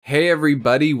Hey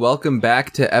everybody, welcome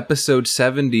back to episode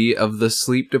 70 of the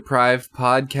Sleep Deprived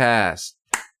Podcast.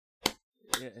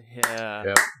 Yeah.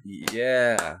 Yep.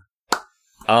 Yeah.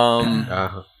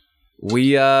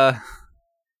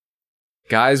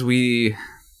 Guys, we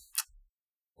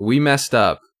messed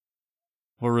up.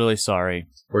 We're really sorry.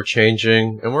 We're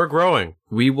changing and we're growing.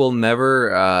 We will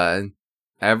never,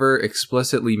 ever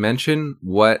explicitly mention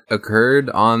what occurred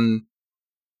on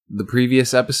the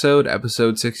previous episode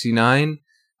 69.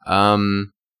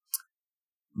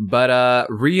 But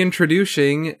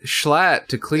reintroducing Schlatt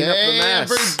to clean up the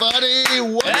mess.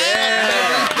 Everybody, what's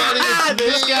up, everybody? It's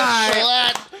This me, guy.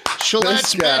 Schlatt.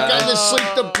 Schlatt's back on the Sleep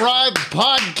Deprived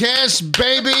Podcast,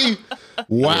 baby.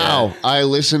 Wow, I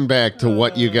listened back to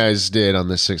what you guys did on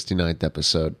the 69th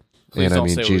episode. Please and I don't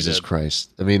mean, say what we Jesus did.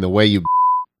 Christ. I mean, the way you...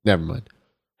 Never mind.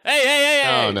 Hey.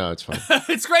 Oh, no, it's fine.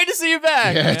 It's great to see you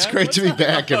back. Yeah, it's man. great What's to be up?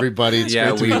 back, everybody. It's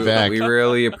great to be back. We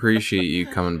really appreciate you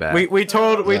coming back. We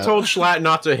told Schlatt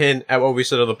not to hint at what we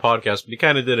said on the podcast, but he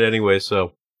kind of did it anyway,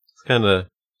 so it's kind of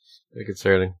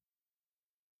concerning.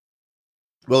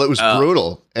 Well, it was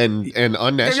brutal and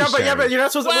unnecessary. Yeah, but you're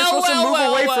not supposed to, we're supposed to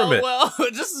move away from it. Well,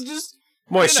 just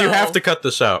Moist, you know. have to cut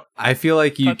this out. I feel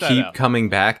like you Cut that keep out. coming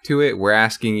back to it. We're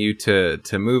asking you to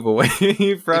move away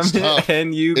from It's it, tough.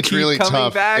 and you It's keep really coming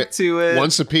tough. back to it.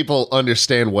 Once the people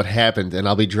understand what happened, and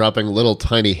I'll be dropping little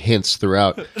tiny hints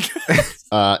throughout,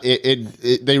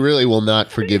 they really will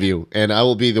not forgive you, and I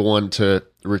will be the one to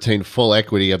retain full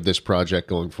equity of this project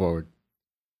going forward.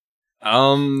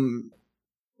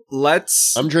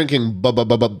 Let's. I'm drinking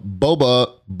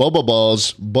boba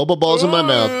balls in my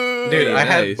mouth. Dude, I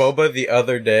had nice. boba the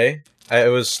other day. It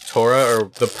was Tora,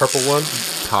 or the purple one.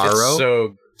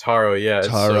 Taro. Taro, yeah. It's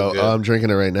Taro, so good. I'm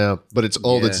drinking it right now, but it's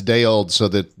old. Yeah. It's day old, so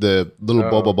that the little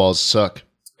boba balls suck.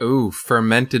 Ooh,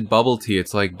 fermented bubble tea.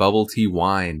 It's like bubble tea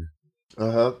wine.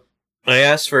 I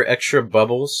asked for extra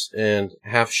bubbles and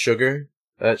half sugar.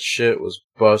 That shit was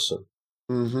bussin'.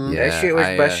 Mm-hmm. Yeah, That shit was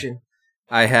I, bussin'.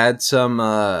 I had some.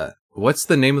 What's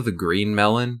the name of the green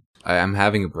melon? I'm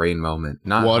having a brain moment.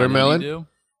 Not Watermelon? Honeydew?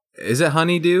 Is it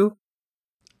honeydew?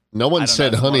 No one I don't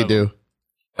said know, it's one of honeydew.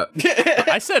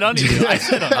 I said honeydew. I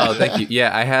said honeydew. Oh, thank you. Yeah,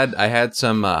 I had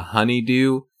some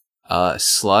honeydew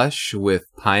slush with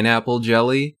pineapple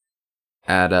jelly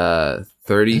at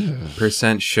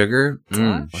 30% sugar.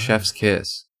 Chef's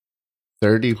kiss.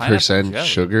 30% Pineapple jelly.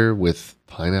 sugar with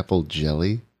pineapple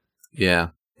jelly. Yeah,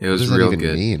 it What was does that real even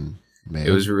good. mean, man?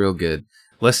 It was real good.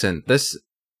 Listen, this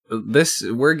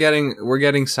we're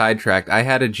getting sidetracked. I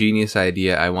had a genius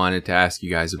idea I wanted to ask you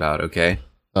guys about. Okay.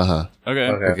 Uh-huh. Okay.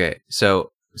 Okay.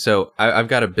 So I've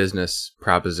got a business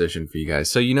proposition for you guys.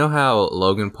 So you know how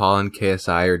Logan Paul and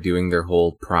KSI are doing their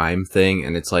whole Prime thing,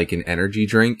 and it's like an energy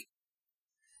drink.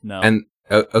 No. And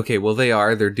okay, well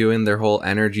they're doing their whole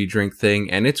energy drink thing,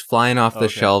 and it's flying off the Okay.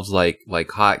 shelves like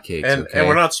hotcakes. And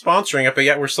we're not sponsoring it, but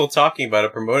yet we're still talking about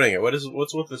it, promoting it.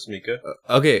 What's with this, Mika?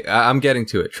 Okay, I'm getting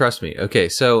to it. Trust me. Okay,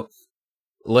 so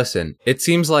listen, it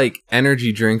seems like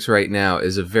energy drinks right now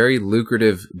is a very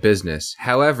lucrative business.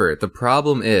 However, the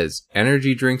problem is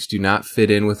energy drinks do not fit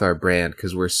in with our brand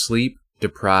because we're sleep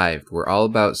deprived. We're all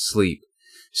about sleep.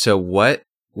 So what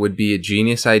would be a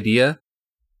genius idea?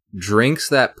 Drinks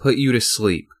that put you to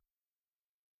sleep.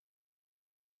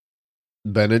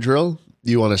 Benadryl?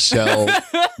 You want to sell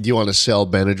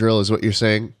Benadryl is what you're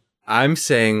saying? I'm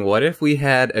saying, what if we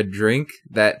had a drink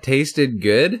that tasted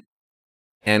good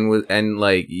and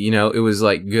like, you know, it was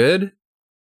like good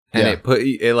and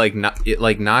Yeah.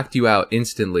 it knocked you out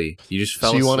instantly. You just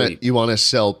fell So asleep. you want to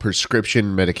sell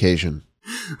prescription medication.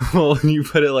 Well, when you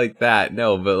put it like that,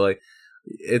 no, but like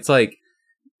it's like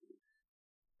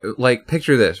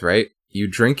picture this, right? You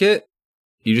drink it,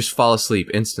 you just fall asleep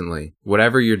instantly.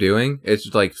 Whatever you're doing,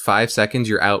 it's like 5 seconds,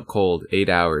 you're out cold. 8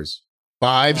 hours.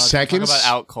 5 Talk seconds? about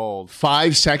out cold.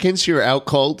 5 seconds you're out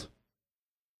cold?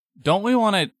 Don't we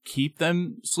want to keep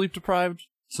them sleep deprived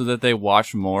so that they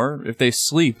watch more? If they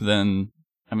sleep, then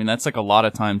I mean that's like a lot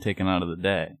of time taken out of the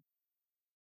day.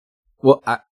 Well,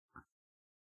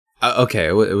 okay,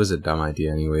 it was a dumb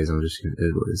idea anyways.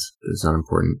 It's not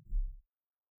important.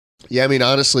 Yeah, I mean,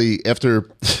 honestly, after,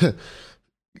 I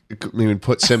mean,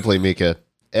 put simply, Mika,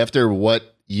 after what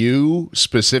you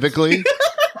specifically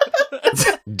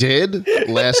did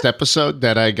last episode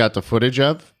that I got the footage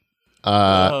of,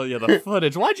 Oh yeah, the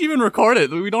footage. Why'd you even record it?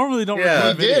 We normally don't Yeah,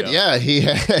 record he video. did, yeah,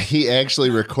 he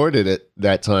actually recorded it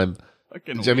that time.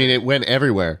 Fucking I mean, it went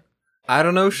everywhere. I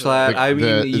don't know, Schlatt. I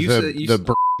mean, you said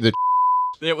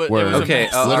It was Word. a Okay,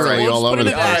 mess. literally Let's all put over it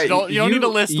the in there. place. You don't need to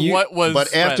list what was.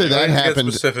 But after spread. that Let's get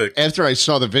happened, specific. after I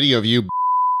saw the video of you,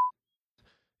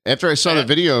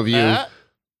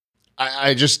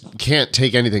 I just can't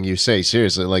take anything you say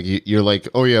seriously. Like you're like,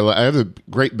 oh yeah, I have a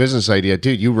great business idea,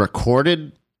 dude. You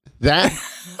recorded that?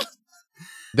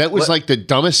 That was like the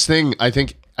dumbest thing I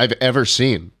think I've ever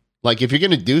seen. Like if you're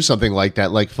gonna do something like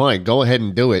that, like fine, go ahead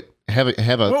and do it.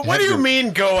 What do you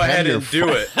mean? Go ahead and do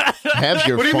it. Have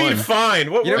your What do you fun. mean?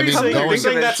 Fine. What are you saying? You're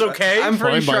saying that's okay? I'm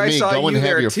pretty Fine by sure I me. saw Go and you have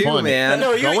there your too, fun. man.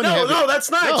 No, Go and have no, it. that's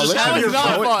not. No, Just listen, have your not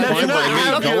fun. fun. That's Fine not by me.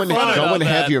 have your fun. Go and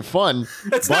have that. your fun.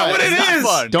 That's not what it is.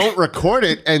 Fun. Don't record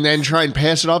it and then try and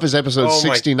pass it off as episode Oh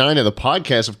my- 69 of the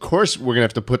podcast. Of course, we're gonna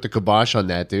have to put the kibosh on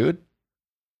that, dude.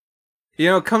 You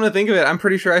know, come to think of it, I'm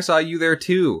pretty sure I saw you there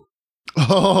too.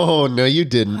 Oh no, you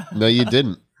didn't. No, you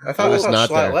didn't. I thought I was not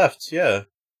Schlatt there. left. Yeah.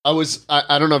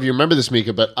 I don't know if you remember this,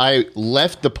 Mika, but I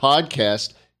left the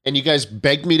podcast and you guys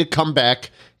begged me to come back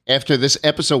after this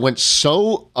episode went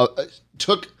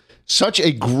took such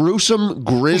a gruesome,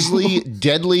 grisly,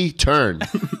 deadly turn.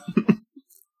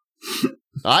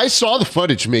 I saw the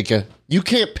footage, Mika. You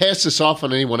can't pass this off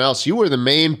on anyone else. You were the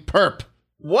main perp.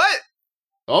 What?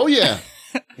 Oh yeah.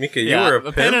 Mika, you Yeah, were a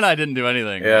Penn pimp. and I didn't do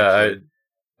anything. Yeah,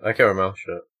 I kept my mouth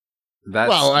shut. That's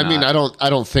Well, I not- mean, I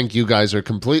don't think you guys are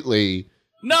completely.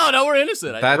 No, we're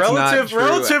innocent. That's not true.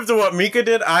 Relative to what Mika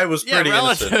did, I was pretty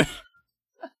innocent.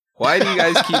 Why do you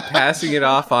guys keep passing it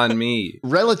off on me?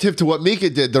 Relative to what Mika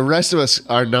did, the rest of us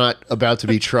are not about to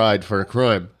be tried for a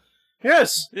crime.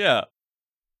 Yes. Yeah.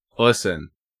 Listen,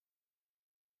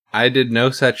 I did no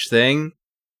such thing.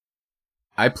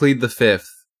 I plead the fifth.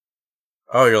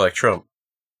 Oh, you're like Trump.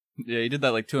 Yeah, you did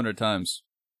that like 200 times.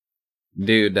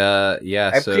 Dude,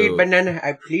 yeah, so... banana.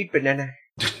 I plead banana.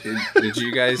 Did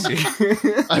you guys see...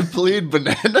 I plead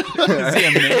banana. Is he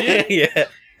a minion? Yeah.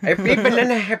 I plead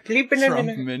banana. I plead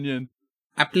Trump minion.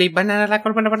 I plead banana like...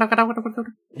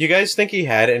 You guys think he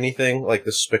had anything like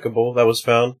despicable that was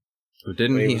found?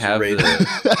 Didn't When he he was have raised.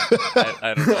 the...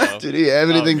 I don't know. Did he have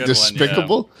anything good one,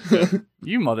 despicable?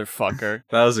 You motherfucker.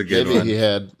 That was a good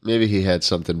Maybe he had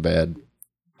something bad.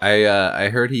 I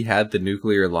heard he had the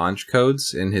nuclear launch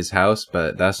codes in his house,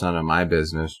 but that's none of my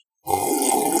business.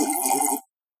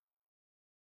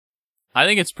 I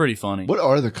think it's pretty funny. What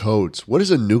are the codes? What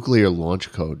is a nuclear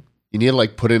launch code? You need to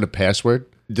like put in a password.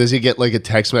 Does he get like a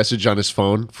text message on his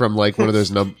phone from like one of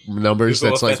those numbers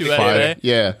Google that's like 2FA? five?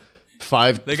 Yeah,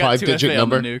 They got 5-digit 2FA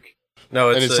number. on the nuke.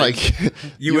 No, And it's like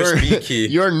USB key.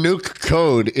 Your nuke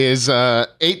code is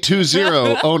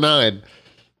 82009.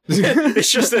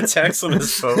 It's just a text on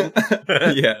his phone.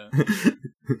 Yeah.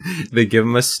 They give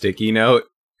him a sticky note.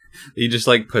 He just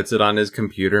like puts it on his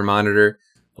computer monitor.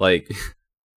 Like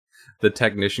the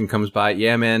technician comes by.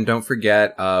 Yeah, man, don't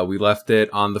forget. We left it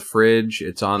on the fridge.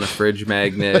 It's on a fridge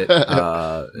magnet.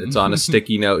 It's on a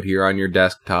sticky note here on your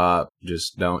desktop.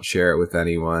 Just don't share it with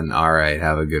anyone. All right,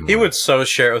 have a good one. He would so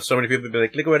share it with so many people. He'd be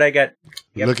like, "Look at what I got.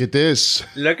 Yep. Look at this.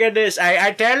 Look at this.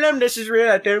 I tell him this is real.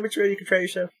 I tell him it's real. You can try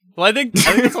yourself." Well, I think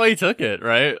that's why he took it,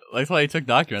 right? That's why he took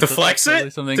documents. To That's flex totally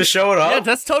it? something- To show it off? Yeah,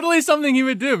 that's totally something he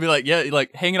would do. Be like, yeah,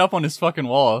 like hang it up on his fucking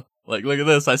wall. Like, look at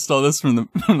this. I stole this from the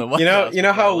White House. You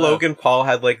know how before I left. Logan Paul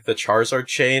had like the Charizard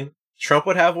chain? Trump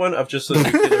would have one of just the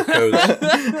nuclear codes.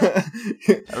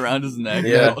 around his neck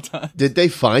Yeah. at all times. Did they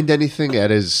find anything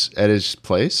at his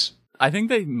place? I think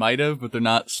they might have, but they're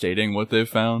not stating what they've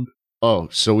found. Oh,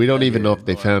 so we don't Yeah, even know if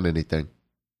they or- found anything.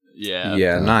 Yeah.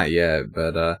 Yeah, not yet,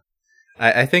 but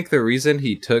I think the reason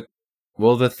he took,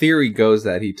 well, the theory goes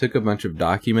that he took a bunch of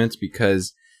documents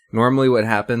because normally what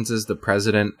happens is the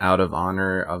president, out of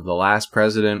honor of the last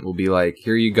president, will be like,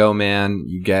 here you go, man,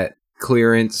 you get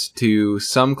clearance to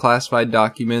some classified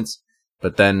documents,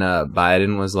 but then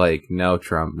Biden was like, no,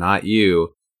 Trump, not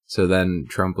you. So then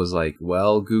Trump was like,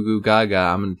 well, goo goo gaga,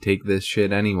 I'm gonna take this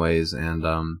shit anyways, and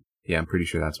yeah, I'm pretty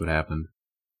sure that's what happened.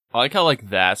 I like how like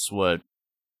that's what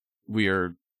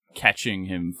we're catching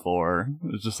him for.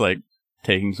 It's just like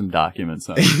taking some documents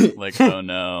out. Like, oh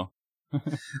no.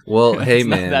 Well, hey It's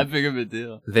not man, that big of a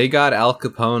deal. they got Al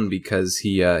Capone because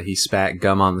he spat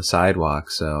gum on the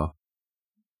sidewalk. So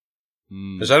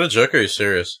Mm. Is that a joke or are you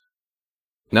serious?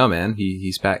 no, man,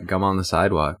 he spat gum on the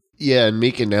sidewalk. Yeah, and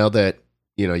Mika, now that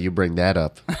you bring that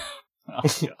up, Oh,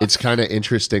 God. it's kind of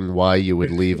interesting why you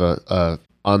would leave a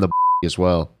on the as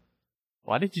well.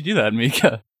 Why did you do that,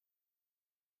 Mika?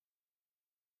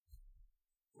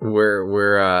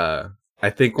 I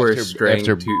think we're After- straying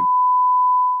after- to.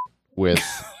 With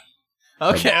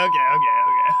Okay.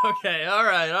 All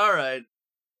right.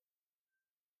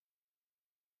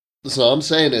 so all I'm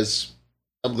saying is,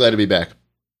 I'm glad to be back.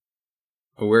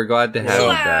 We're glad to have you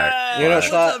back. You know, What's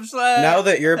Schlatt, up, Schlatt? Now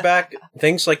that you're back,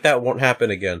 things like that won't happen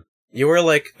again. You were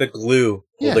like the glue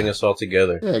holding Yeah. us all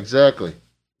together. Yeah, exactly.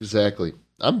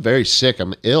 I'm very sick.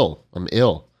 I'm ill.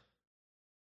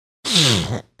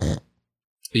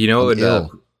 You know what I'm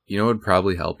ill. you know what would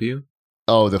probably help you?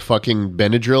 Oh, the fucking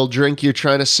Benadryl drink you're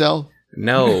trying to sell?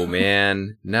 No,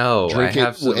 man. No. Drink I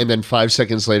have it, some, and then 5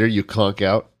 seconds later you conk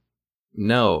out.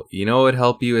 No. You know what would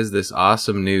help you is this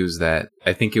awesome news that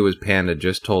I think it was Panda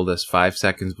just told us 5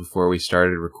 seconds before we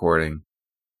started recording.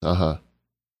 Uh-huh.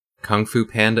 Kung Fu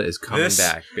Panda is coming This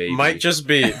back, baby. might just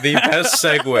be the best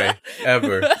segue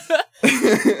ever.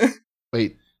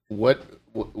 Wait,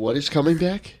 what is coming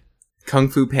back? Kung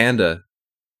Fu Panda.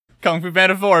 Kung Fu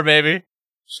Panda 4, baby.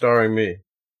 Starring me.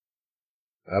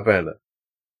 Panda.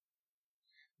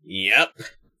 Yep.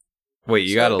 Wait,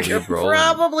 you gotta You're leave rolling.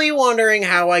 probably wondering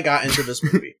how I got into this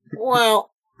movie. Well,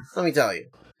 let me tell you.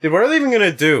 Dude, what are they even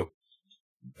gonna do?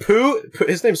 Pooh?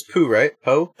 His name's Pooh, right?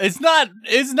 Poe? It's not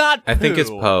I think it's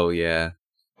Pooh. Poe, yeah.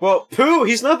 Well, Pooh,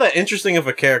 he's not that interesting of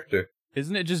a character.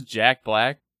 Isn't it just Jack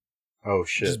Black? Oh,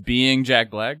 shit. Just being Jack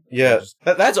Black? Yeah, Just-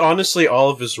 that's honestly all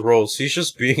of his roles. He's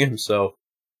just being himself.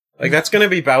 Like, that's gonna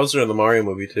be Bowser in the Mario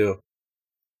movie, too.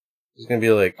 He's gonna be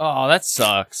like, Oh, that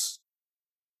sucks.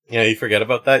 yeah, you forget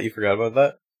about that? You forgot about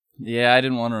that? Yeah, I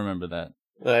didn't want to remember that.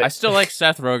 I still like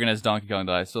Seth Rogen as Donkey Kong,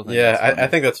 though. I still think yeah, that's funny. I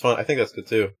think that's fun. I think that's good,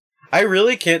 too. I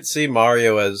really can't see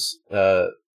Mario as,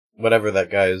 whatever that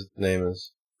guy's name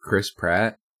is. Chris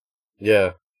Pratt?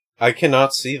 Yeah. I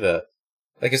cannot see that.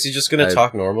 Like, is he just gonna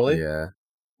talk normally? Yeah.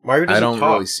 Mario doesn't I don't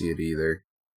talk. really see it either.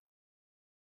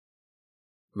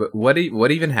 But what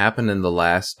even happened in the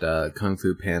last Kung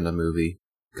Fu Panda movie?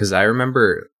 Because I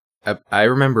remember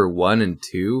 1 and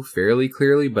 2 fairly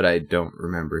clearly, but I don't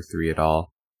remember 3 at all.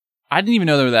 I didn't even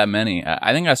know there were that many.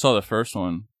 I think I saw the first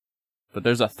one, but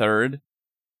there's a third.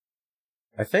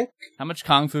 I think How much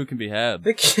Kung Fu can be had?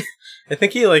 I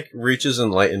think he, like, reaches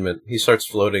enlightenment. He starts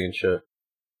floating and shit.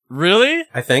 Really?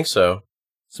 I think so.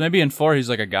 So maybe in 4 he's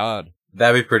like a god,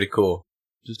 That'd be pretty cool.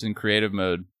 just in creative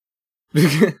mode.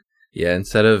 Yeah,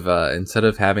 instead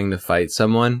of having to fight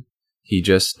someone, he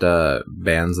just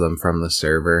bans them from the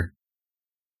server.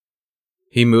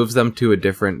 He moves them to a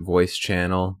different voice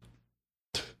channel.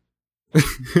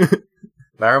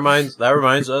 That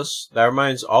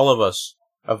reminds all of us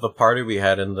of the party we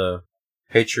had in the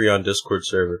Patreon Discord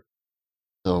server.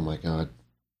 Oh my god.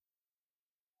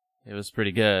 It was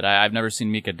pretty good. I've never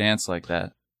seen Mika dance like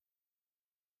that.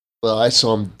 Well, I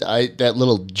saw him. That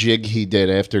little jig he did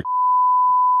after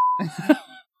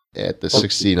at the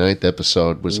 69th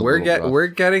episode was a little rough. We're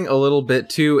getting a little bit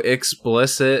too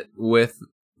explicit with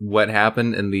what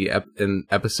happened in in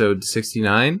episode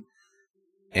 69,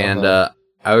 and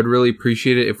I would really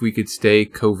appreciate it if we could stay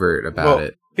covert about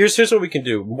it. Here's what we can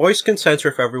do. Voice consent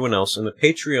for everyone else, and the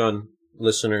Patreon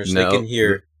listeners, No. they can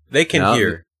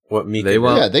hear what Mika They did.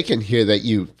 won't. Yeah, they can hear that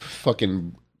you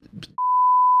fucking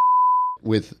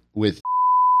with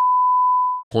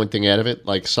pointing out of it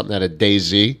like something out of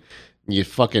DayZ. You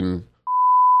fucking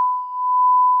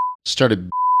started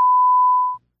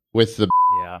with the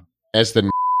Yeah. as the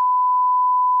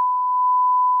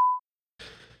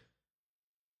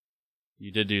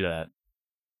You did do that.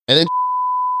 and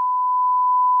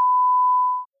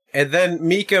And then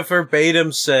Mika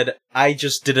verbatim said, "I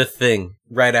just did a thing,"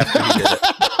 right after he did it.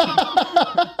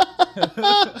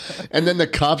 then and then the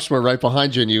cops were right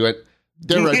behind you, and you went,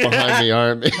 "They're right behind me,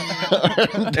 aren't they?"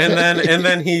 And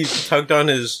then he tugged on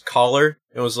his collar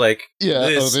and was like, Yeah,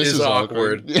 this is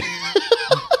awkward.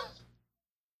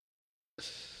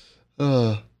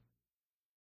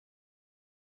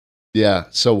 Yeah.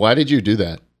 So why did you do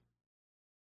that?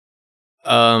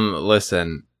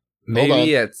 Listen,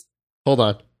 maybe on. it's Hold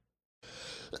on.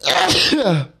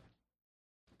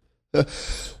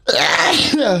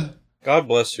 God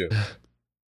bless you.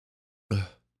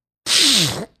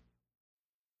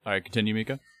 All right, continue,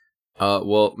 Mika.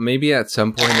 well, maybe at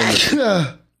some point in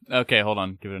the Okay, hold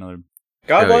on. Give it another.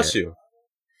 God Oh, bless yeah. you.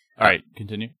 All right,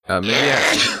 continue. maybe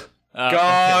at,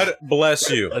 God okay. bless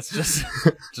you. Let's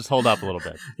just hold up a little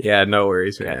bit. yeah, no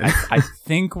worries, man. I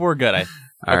think we're good. All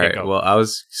okay, right. go. Well, I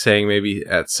was saying maybe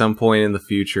at some point in the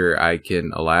future I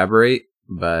can elaborate,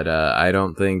 but I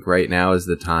don't think right now is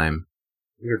the time.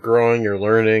 You're growing, you're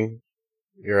learning,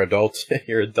 you're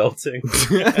you're adulting.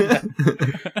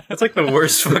 That's like the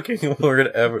worst fucking word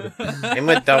ever. I'm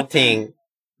adulting.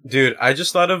 Dude, I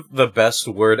just thought of the best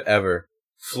word ever.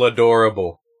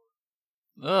 Flodorable.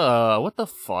 What the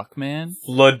fuck, man?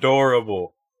 Flodorable.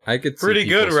 I could see Pretty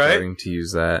people good, right? starting to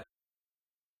use that.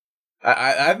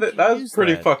 That was Use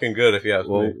pretty that. fucking good if you ask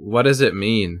Well, me. what does it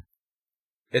mean?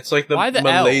 It's like the Why the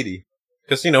my L? lady.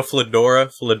 Because,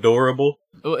 flodorable.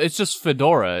 Oh, it's just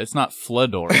fedora. It's not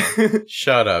Fledora.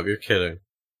 Shut up, you're kidding.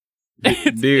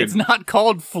 It's Dude. not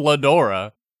called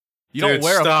Fledora. You don't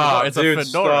wear a fedora. It's a fedora.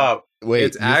 Stop. Wait,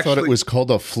 It's you thought actually- it was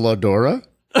called a Floodora?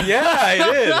 Yeah,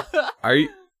 I did. Are you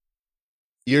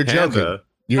You're joking. Panda?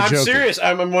 You're I'm joking. serious.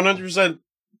 I'm 100%.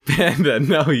 Panda?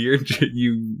 No, you're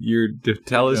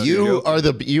tell us.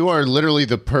 You are literally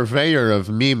the purveyor of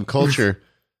meme culture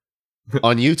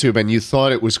on YouTube, and you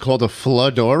thought it was called a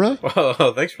Floodora?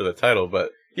 Well, thanks for the title,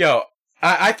 but yo,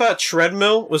 I thought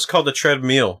treadmill was called a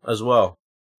treadmeal as well.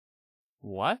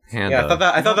 What? Panda. Yeah,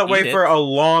 I thought that Eat way it. for a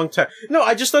long time. No,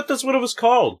 I just thought that's what it was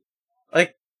called.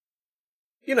 Like,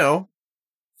 you know,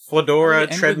 Fedora, And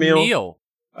with treadmill. meal.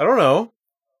 I don't know.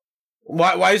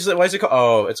 Why is it called?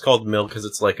 Oh, it's called mill because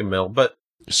it's like a mill. But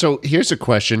So here's a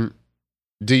question.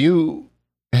 Do you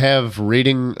have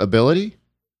reading ability?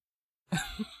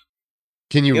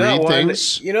 Can you know read that one,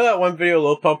 things? You know that one video,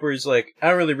 Low Pump, where he's like, "I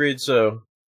don't really read, so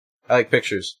I like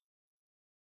pictures."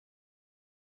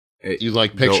 You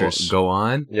like pictures? Go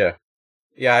on. Yeah,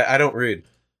 I don't read.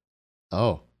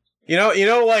 Oh. You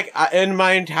know, like in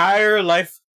my entire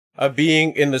life of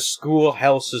being in the school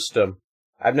hell system,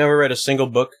 I've never read a single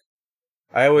book.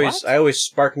 I always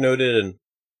spark noted, and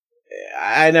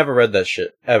I never read that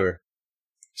shit ever.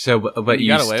 So, but you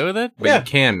got away with it? But Yeah. you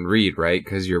can read, right?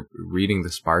 Because you're reading the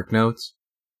Spark Notes.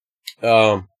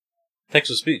 Text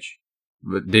to speech.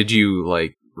 But did you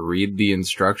like read the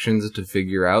instructions to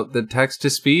figure out the text to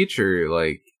speech, or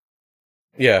like?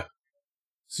 Yeah,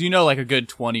 So you know like a good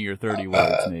 20 or 30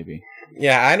 words, maybe.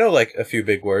 yeah, I know like a few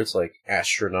big words like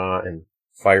astronaut and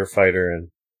firefighter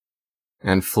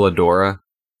And Fedora.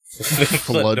 and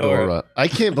Floodora. I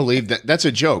can't believe that. That's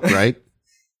a joke, right?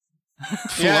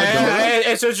 Yeah,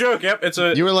 it's a joke. Yep, it's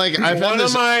a. You were like, I've one had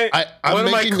this. of my. I'm one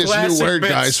of my making this new classic word,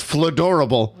 bits. guys.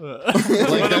 Floodorable. One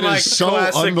Like of that my is so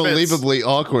classic bits. unbelievably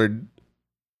awkward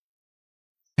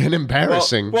and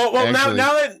embarrassing. Well, actually.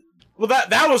 now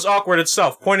that was awkward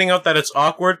itself. Pointing out that it's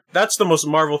awkward, that's the most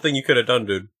Marvel thing you could have done,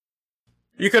 dude.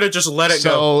 You could have just let it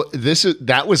go. So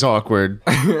that was awkward.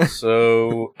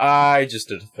 So I just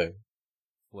did a thing.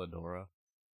 Fedora.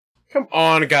 Come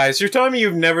on, guys! You're telling me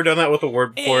you've never done that with a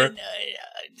word before?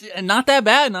 Not that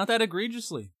bad, not that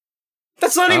egregiously.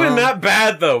 That's not even that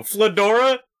bad, though.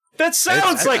 Fedora. That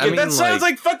sounds It's- like I it. mean, That sounds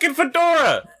like fucking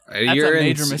Fedora. You're a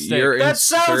major mistake. You're That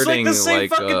sounds like inserting, the same like,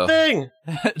 fucking thing.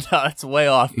 No, it's way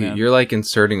off, man. You're like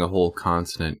inserting a whole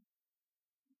consonant.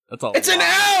 That's a It's an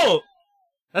lot. L.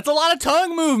 That's a lot of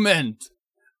tongue movement.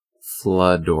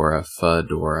 Fedora.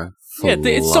 Yeah,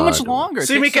 it's so much Fedora. longer.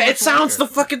 See, Mika, it sounds the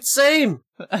fucking same.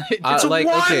 It's like,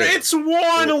 one. okay. It's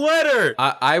one letter.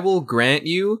 I will grant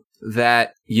you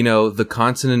that, the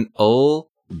consonant ul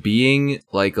being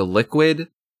like a liquid,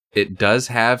 it does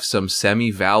have some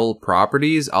semi-vowel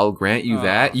properties. I'll grant you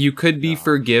that. You could be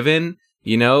forgiven,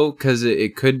 because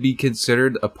it could be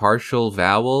considered a partial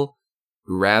vowel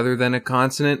rather than a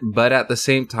consonant. But at the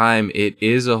same time, it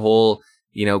is a whole,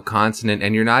 consonant,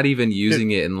 and you're not even using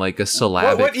it in like a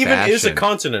syllabic What even is a fashion.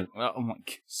 consonant? Oh my,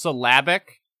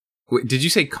 syllabic? Wait, did you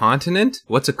say continent?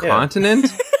 What's a continent?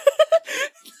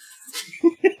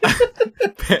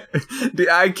 Dude,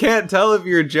 I can't tell if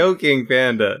you're joking,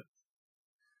 Panda.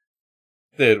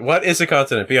 Dude, what is a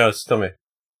consonant? Be honest, tell me.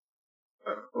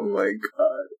 Oh my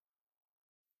god.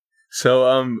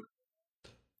 So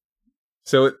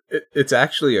it's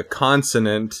actually a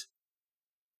consonant.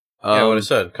 Yeah, what I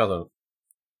said, consonant.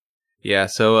 Yeah,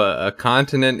 so a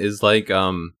continent is like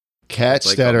Cats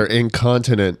Like, that are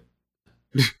incontinent,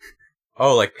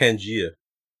 Oh, like Pangea.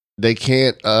 they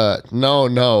can't.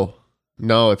 No.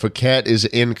 If a cat is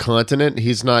incontinent,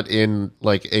 he's not in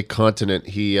like a continent.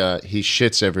 He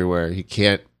shits everywhere. He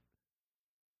can't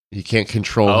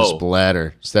control his Oh.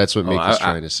 bladder. So that's what Oh, Mick is I-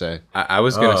 trying to say. I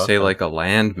was gonna Oh, say okay. like a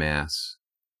landmass.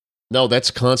 No, that's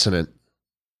consonant.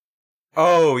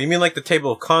 Oh, you mean like the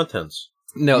table of contents?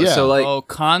 No, Yeah. so like Oh,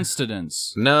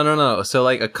 constance. no. So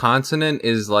like a consonant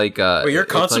is like Wait, you're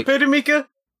it's like- constipated, Mika?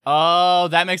 Oh,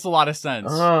 that makes a lot of sense.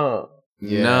 Oh.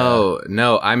 Yeah.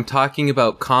 No, I'm talking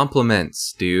about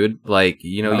compliments, dude. Like,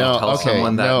 you tell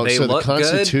someone that they so look the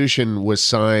Constitution was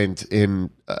signed in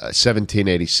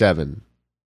 1787.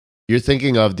 You think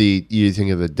of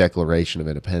the Declaration of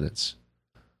Independence.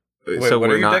 good. Wait, So what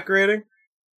are we're you not decorating?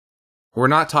 we're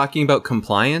not talking about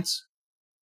compliance.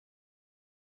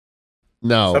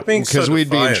 No, Stop being so because we'd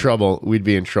be in defiant. trouble. We'd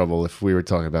be in trouble if we were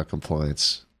talking about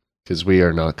compliance. Because we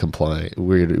are not compliant.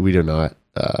 We do not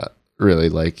really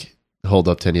like hold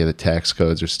up to any of the tax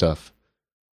codes or stuff.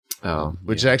 Oh,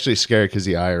 Which is actually scary because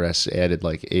the IRS added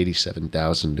like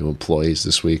 87,000 new employees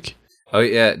this week. oh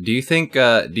yeah. Do you think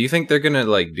they're gonna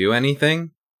like do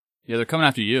anything? Yeah, they're coming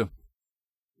after you.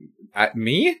 At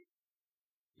me?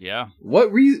 Yeah.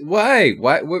 What reason? Why?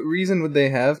 What reason would they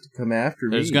have to come after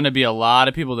me? There's going to be a lot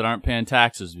of people that aren't paying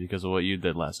taxes because of what you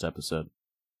did last episode.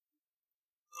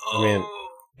 I mean,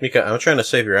 Mika, I'm trying to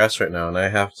save your ass right now, and I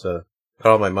have to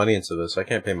put all my money into this. I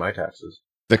can't pay my taxes.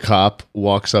 The cop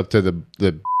walks up to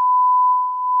the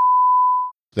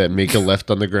that Mika left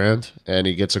on the ground, and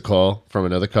he gets a call from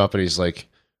another cop, and he's like,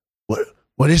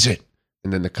 What is it?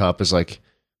 And then the cop is like,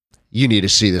 you need to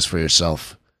see this for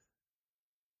yourself.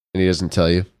 And he doesn't tell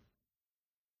you.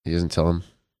 He doesn't tell him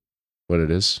what it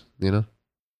is, you know?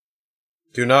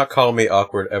 Do not call me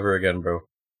awkward ever again, bro.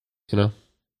 You know?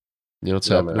 You know what's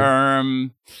Yeah,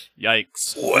 happening?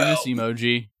 Yikes. Grimace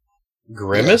emoji.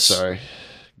 Grimace? Yeah, sorry.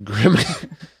 Grimace.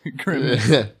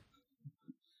 Grimace.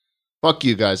 Fuck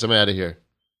you guys. I'm out of here.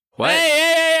 What?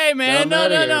 Hey, man. No.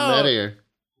 I'm out of here.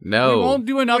 No. We won't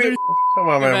do another Wait, come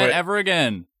on, man. event Wait. ever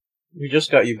again. We just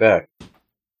got you back.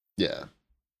 Yeah.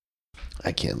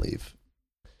 I can't leave.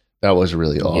 That was a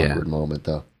really awkward moment,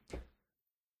 though.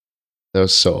 That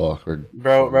was so awkward.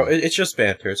 Bro, it's just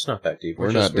banter. It's not that deep.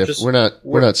 We're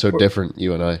not so different,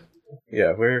 you and I.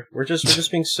 Yeah, we're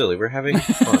just being silly. We're having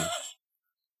fun.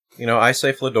 You know, I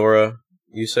say Fedora,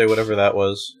 you say whatever that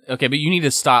was. Okay, but you need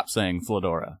to stop saying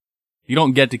Fedora. You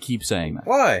don't get to keep saying that.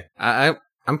 Why?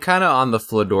 I'm kind of on the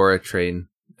Fedora train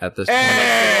at this point.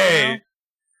 Hey!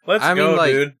 Let's go,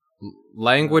 dude.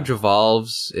 Language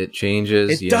evolves, it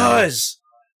changes. It does.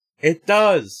 It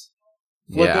does.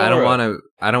 Yeah, Fedora.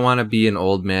 I don't want to be an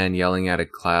old man yelling at a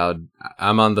cloud.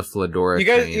 I'm on the Fedora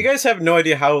train. You guys have no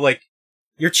idea how, like,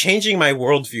 you're changing my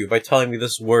worldview by telling me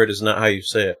this word is not how you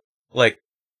say it. Like,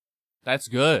 That's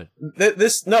good.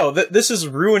 this is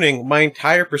ruining my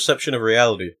entire perception of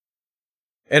reality.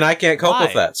 And I can't cope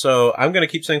with that, so I'm gonna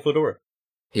keep saying Fedora.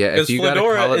 Yeah, if Because you gotta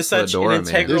Fedora call it is such an Fedora, man.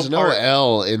 integral There's no part.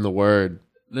 L in the word.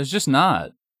 There's just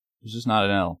not. There's just not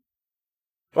an L.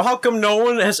 Well, how come no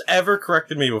one has ever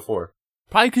corrected me before?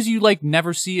 Probably because you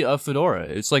never see a fedora.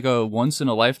 It's like a once in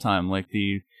a lifetime. Like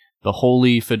the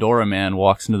holy fedora man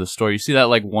walks into the store. You see that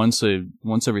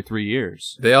once every 3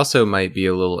 years. They also might be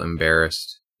a little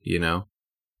embarrassed, you know?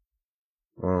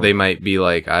 Oh. They might be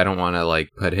like, I don't want to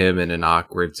put him in an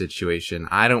awkward situation.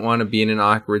 I don't want to be in an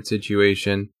awkward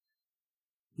situation.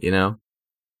 You know?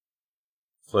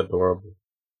 Fedora.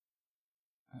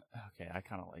 Okay, I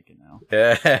kind of like it now.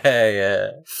 Yeah.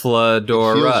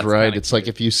 Fedora. It feels It's right. kinda It's like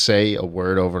cute. if you say a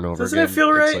word over and over Doesn't again. it feel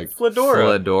it's right? like,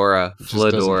 Fedora. Fedora. it just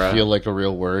doesn't Fedora. feel like a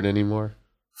real word anymore.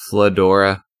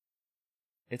 Fedora.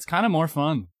 It's kind of more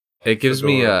fun. It gives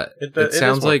me Fedora. it It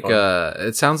sounds is more like fun.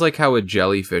 it sounds like how a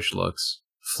jellyfish looks.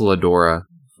 Fedora.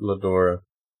 Fedora.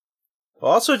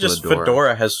 Well, also just Fedora.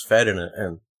 Fedora has Fed in it,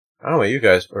 and I don't know what you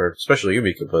guys, or especially you,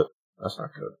 Mika, but that's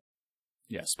not good.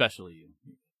 Yeah, especially you.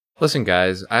 Listen,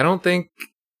 guys, I don't think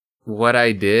what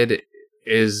I did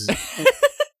is Is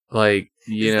that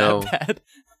bad?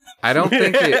 I don't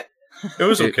think it It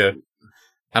was It- okay.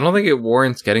 I don't think it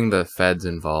warrants getting the feds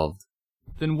involved.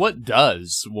 Then what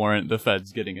does warrant the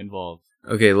feds getting involved?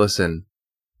 Okay, listen.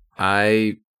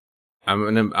 I'm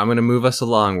gonna move us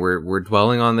along. We're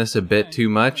dwelling on this a bit too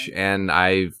much, and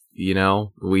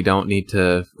we don't need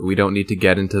to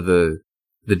get into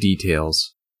the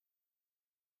details.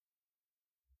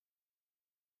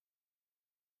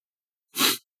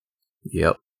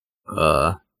 Yep.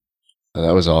 That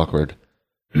was awkward.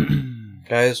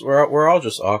 Guys, we're all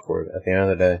just awkward at the end of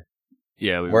the day.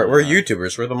 Yeah, We're really are.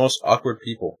 YouTubers. We're the most awkward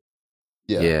people.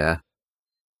 Yeah.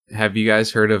 Have you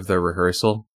guys heard of the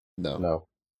rehearsal? No. No.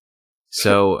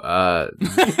 So,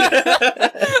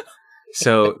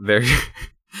 so there,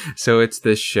 so it's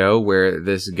this show where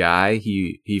this guy,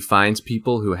 he finds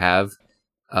people who have,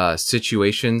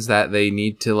 situations that they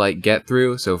need to get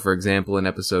through. So for example, in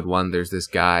episode 1, there's this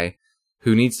guy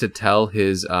who needs to tell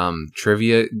his,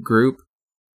 trivia group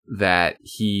that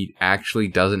he actually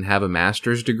doesn't have a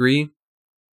master's degree.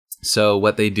 So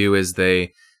what they do is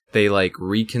they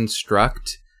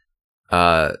reconstruct,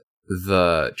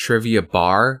 the trivia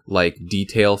bar,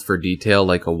 detail for detail,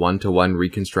 a 1-to-1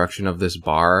 reconstruction of this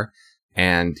bar.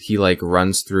 And he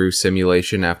runs through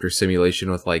simulation after simulation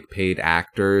with paid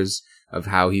actors of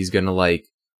how he's gonna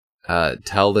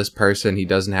tell this person he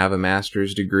doesn't have a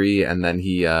master's degree. And then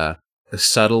he,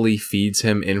 subtly feeds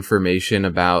him information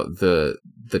about the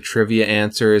trivia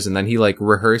answers. And then he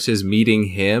rehearses meeting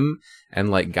him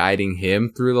and guiding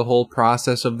him through the whole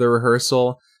process of the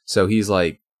rehearsal. So he's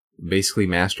basically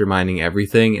masterminding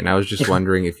everything. And I was just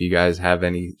wondering if you guys have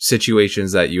any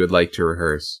situations that you would like to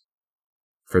rehearse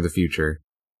for the future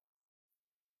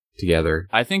together.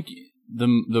 I think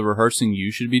the rehearsing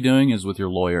you should be doing is with your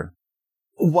lawyer.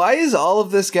 Why is all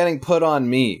of this getting put on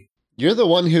me? You're the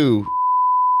one who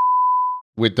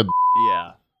with the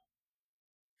Yeah.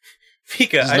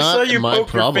 Pika, It's I saw not you my poke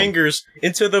problem. your fingers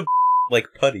into the like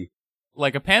putty.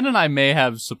 Like, a panda and I may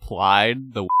have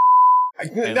supplied the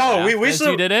and No, we laughed as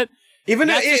you did it. even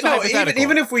That's just hypothetical.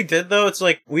 even if we did though, it's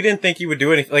like we didn't think you would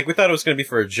do anything. Like we thought it was going to be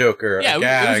for a joke or Yeah, a it was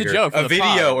gag a or joke for a the video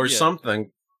pod, or yeah.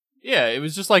 something. Yeah, it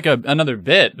was just like another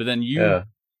bit, but then you Yeah.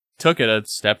 took it a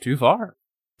step too far.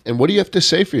 And what do you have to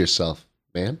say for yourself,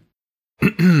 man?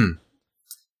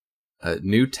 A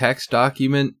new text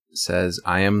document says,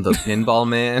 "I am the pinball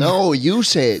man." No, you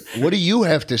say it. What do you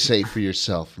have to say for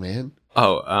yourself, man?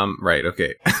 Oh, right,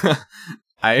 okay.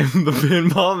 I am the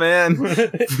pinball man.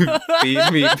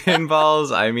 Feed me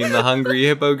pinballs. I mean the hungry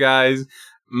hippo guys.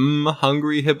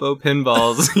 Hungry hippo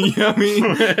pinballs. Yummy.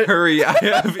 Hurry, I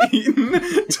have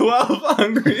eaten 12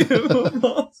 hungry hippo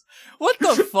balls. What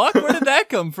the fuck? Where did that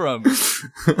come from?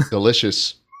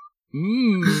 Delicious.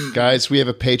 Guys, we have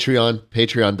a Patreon,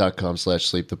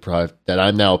 patreon.com/sleepdeprived, that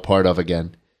I'm now a part of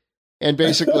again. And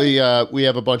basically, we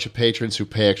have a bunch of patrons who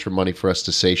pay extra money for us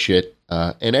to say shit.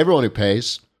 And everyone who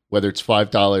pays, whether it's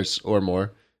 $5 or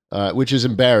more, which is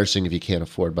embarrassing if you can't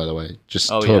afford, by the way. Just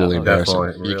totally embarrassing.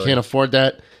 Definitely, You really. can't afford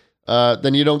that,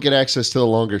 then you don't get access to the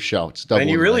longer show. It's double. And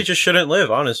you the really night. just shouldn't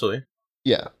live, honestly.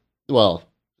 Yeah. Well,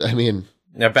 I mean,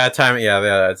 Yeah, bad timing. Yeah,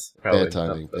 that's probably Bad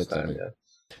timing, not the best bad time, timing. yeah.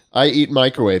 I eat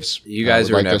microwaves. You guys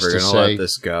I are would like us never to going to say- let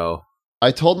this go.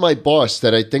 I told my boss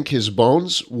that I think his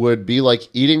bones would be like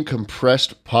eating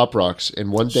compressed Pop Rocks,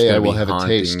 and one It's day I gonna will be have a haunting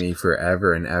taste. me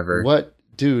forever and ever. What,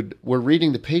 dude? We're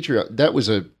reading the Patreon. That was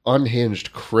a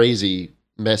unhinged, crazy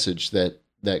message that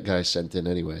guy sent in,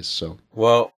 anyways. So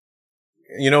Well,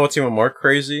 you know what's even more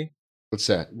crazy? what's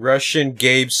that? Russian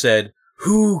Gabe said,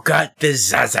 "Who got the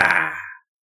Zaza?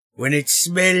 When it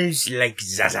smells like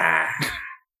Zaza."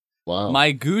 Wow.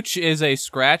 My gooch is a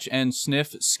scratch and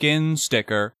sniff skin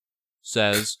sticker.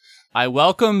 Says, I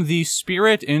welcome the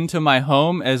spirit into my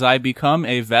home as I become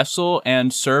a vessel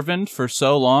and servant for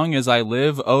so long as I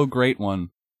live, O great one.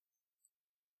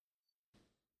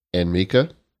 And Mika?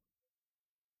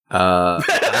 I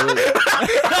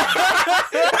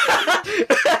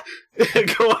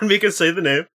Go on, Mika, say the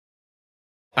name.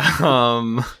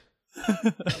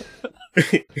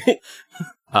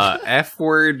 would, F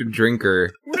word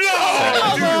drinker.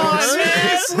 No,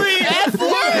 seriously, F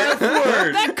word! F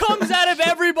word. That comes out of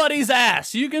everybody's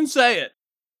ass. You can say it.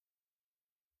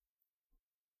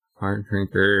 Hard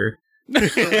drinker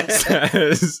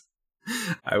says,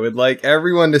 I would like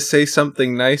everyone to say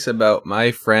something nice about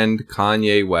my friend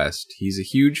Kanye West. He's a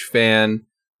huge fan,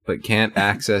 but can't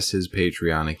access his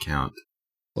Patreon account.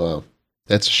 Wow.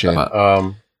 That's a shame.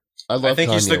 Um, I love I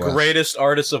think he's Kanye the West. greatest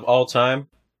artist of all time,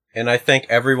 and I think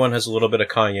everyone has a little bit of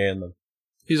Kanye in them.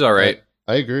 He's all right.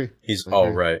 I agree. He's I all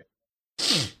agree. right.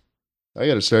 I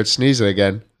gotta start sneezing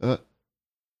again. Huh?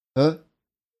 Huh?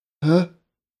 Huh?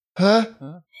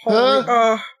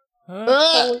 Uh,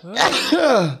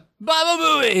 Huh? Baba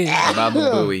Booey! Baba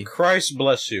Booey. Christ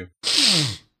bless you.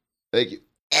 Thank you.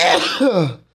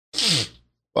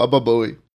 Baba Booey.